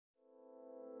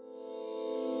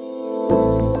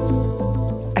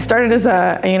I started as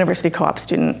a university co-op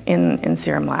student in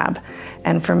Serum Lab.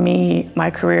 And for me,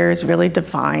 my career is really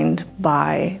defined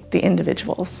by the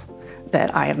individuals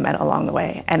that I have met along the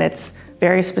way. And it's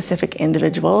very specific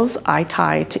individuals I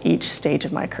tie to each stage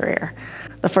of my career.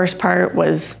 The first part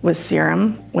was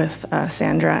Serum with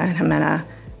Sandra and Jimena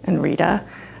and Rita.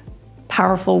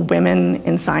 Powerful women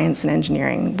in science and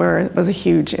engineering was a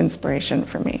huge inspiration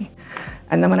for me.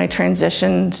 And then when I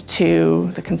transitioned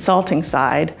to the consulting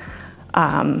side,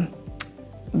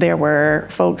 there were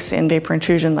folks in vapor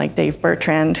intrusion like Dave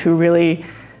Bertrand who really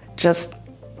just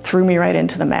threw me right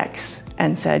into the mix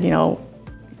and said, you know,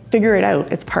 figure it out,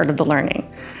 it's part of the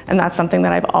learning. And that's something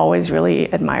that I've always really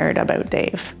admired about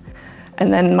Dave.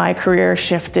 And then my career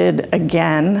shifted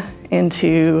again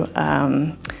into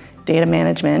data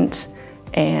management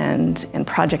and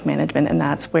project management, and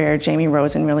that's where Jamie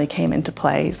Rosen really came into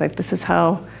play. He's like, this is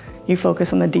how you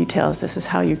focus on the details, this is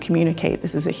how you communicate,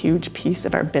 this is a huge piece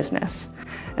of our business.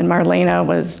 And Marlena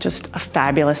was just a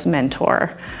fabulous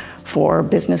mentor for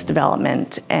business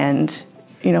development and,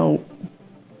 you know,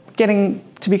 getting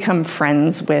to become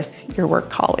friends with your work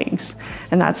colleagues.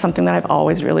 And that's something that I've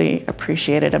always really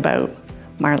appreciated about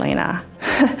Marlena.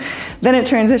 Then it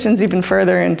transitions even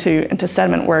further into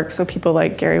sediment work. So people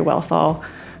like Gary Wellthal,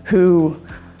 who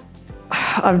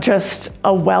are just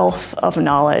a wealth of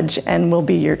knowledge and will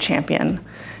be your champion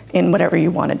in whatever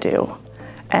you want to do.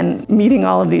 And meeting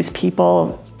all of these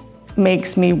people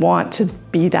makes me want to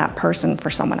be that person for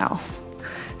someone else.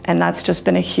 And that's just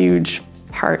been a huge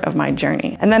part of my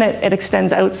journey. And then it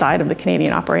extends outside of the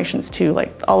Canadian operations too.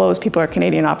 Like, all those people are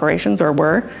Canadian operations, or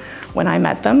were when I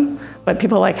met them. But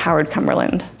people like Howard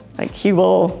Cumberland, like he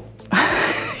will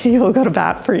go to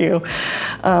bat for you,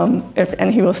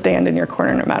 and he will stand in your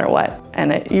corner no matter what.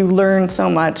 And you learn so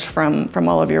much from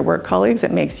all of your work colleagues.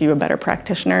 It makes you a better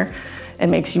practitioner. It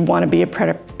makes you want to be a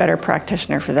better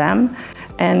practitioner for them.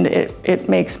 And it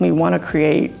makes me want to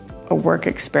create a work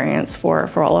experience for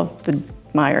all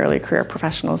of my early career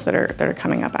professionals that are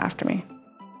coming up after me.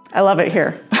 I love it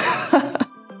here.